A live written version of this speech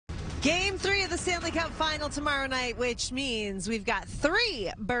Game 3 of the Stanley Cup Final tomorrow night, which means we've got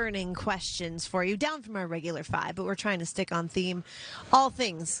 3 burning questions for you, down from our regular 5, but we're trying to stick on theme. All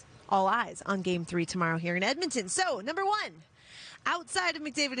things, all eyes on Game 3 tomorrow here in Edmonton. So, number 1, outside of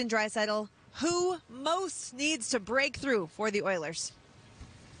McDavid and Draisaitl, who most needs to break through for the Oilers?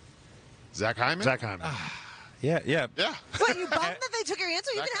 Zach Hyman? Zach Hyman. Yeah. What, you bummed that they took your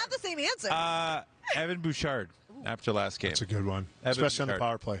answer? You can have the same answer. Evan Bouchard after last game. That's a good one, Evan especially Bouchard. on the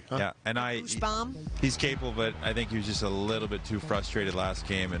power play. Huh? Yeah, and Bushbaum. he's capable, but I think he was just a little bit too frustrated last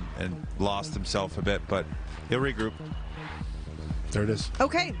game and lost himself a bit, but he'll regroup. There it is.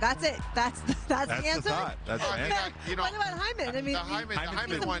 Okay, that's it. That's the answer. The thought. That's the answer. What about Hyman? I mean, the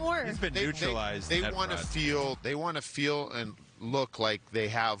Hyman one, he's been neutralized. They want to feel. They want to feel and look like they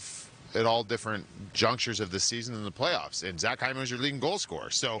have at all different junctures of the season and the playoffs. And Zach Hyman was your leading goal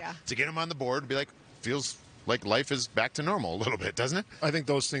scorer, so to get him on the board, be like, feels like life is back to normal a little bit, doesn't it? I think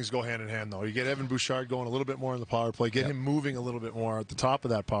those things go hand in hand, though. You get Evan Bouchard going a little bit more in the power play, get him moving a little bit more at the top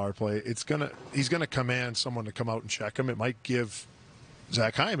of that power play. He's gonna command someone to come out and check him. It might give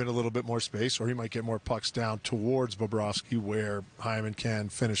Zach Hyman a little bit more space, or he might get more pucks down towards Bobrovsky where Hyman can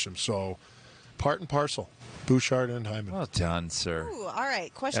finish him. So, part and parcel, Bouchard and Hyman. Well done, sir. Ooh, all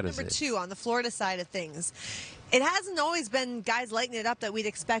right, question number 2 on the Florida side of things. It hasn't always been guys lighting it up that we'd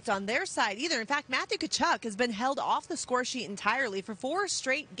expect on their side either. In fact, Matthew Tkachuk has been held off the score sheet entirely for 4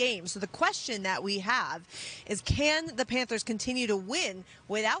 straight games. So the question that we have is, can the Panthers continue to win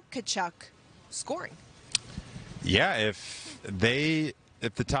without Tkachuk scoring? Yeah, if the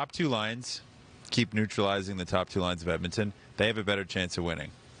top 2 lines keep neutralizing the top 2 lines of Edmonton, they have a better chance of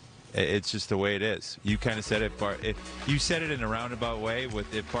winning. It's just the way it is. You kind of said it. You said it in a roundabout way.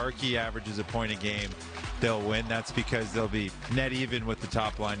 If Barkey averages a point a game, they'll win. That's because they'll be net even with the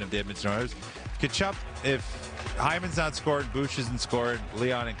top line of the Edmonton Oilers. Tkachuk, if Hyman's not scoring, Bush isn't scoring,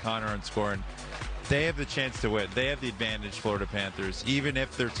 Leon and Connor aren't scoring, they have the chance to win. They have the advantage, Florida Panthers, even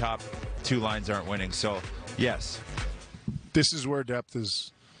if their top 2 lines aren't winning. So, yes. This is where depth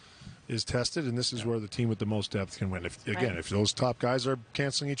is tested, and this is where the team with the most depth can win. If those top guys are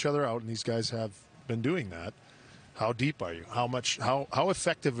canceling each other out, and these guys have been doing that, how deep are you? How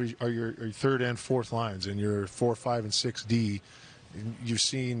effective are your 3rd and 4th lines and your 4, 5, and 6D? You've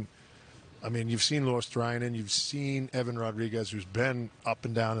seen Lois Threinen, you've seen Evan Rodriguez, who's been up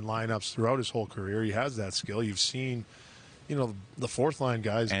and down in lineups throughout his whole career. He has that skill. You've seen, the 4th line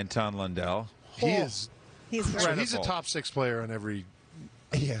guys. Anton Lundell. He's He's a top 6 player on every.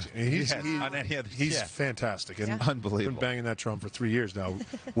 He's fantastic and unbelievable. Been banging that drum for 3 years now,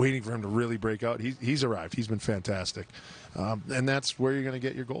 waiting for him to really break out. He's arrived. He's been fantastic, and that's where you're going to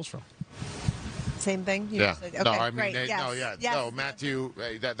get your goals from. Same thing. No, Matthew.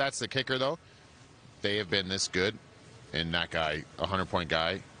 That's the kicker, though. They have been this good, and that guy, 100-point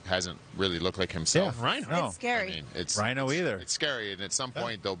guy, hasn't really looked like himself. Yeah, Rhino. It's scary. Rhino either. It's scary, and at some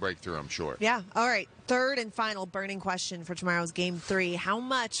point they'll break through, I'm sure. Yeah. All right. 3rd and final burning question for tomorrow's Game 3. How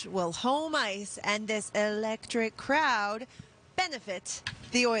much will home ice and this electric crowd benefit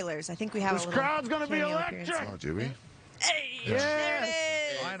the Oilers? I think we have this crowd's going to be electric. Oh, do we? Hey, there it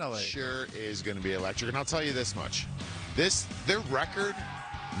is. Finally. It sure is going to be electric, and I'll tell you this much. Their record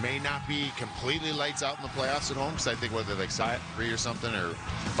may not be completely lights out in the playoffs at home, because I think whether like 7-3 or something, or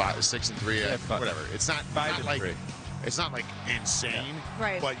 6-3, whatever. It's not 5-3. It's not like insane,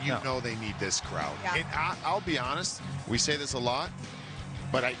 right? But you know they need this crowd. Yeah. And I'll be honest, we say this a lot,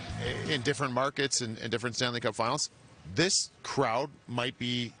 but in different markets and different Stanley Cup Finals, this crowd might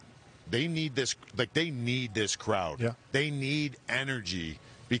be. They need this. Like they need this crowd. Yeah. They need energy,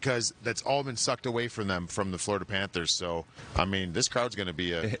 because that's all been sucked away from them from the Florida Panthers. So, I mean, this crowd's going to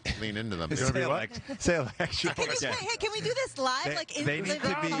be lean into them. Say electric. Can we do this live? They need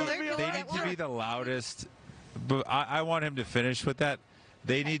to be the loudest. But I want him to finish with that.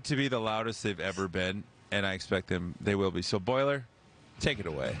 They need to be the loudest they've ever been, and I expect they will be. So, Boiler, take it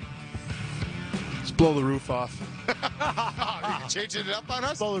away. Let's blow the roof off. You're changing it up on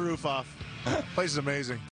us? Blow the roof off. Place is amazing.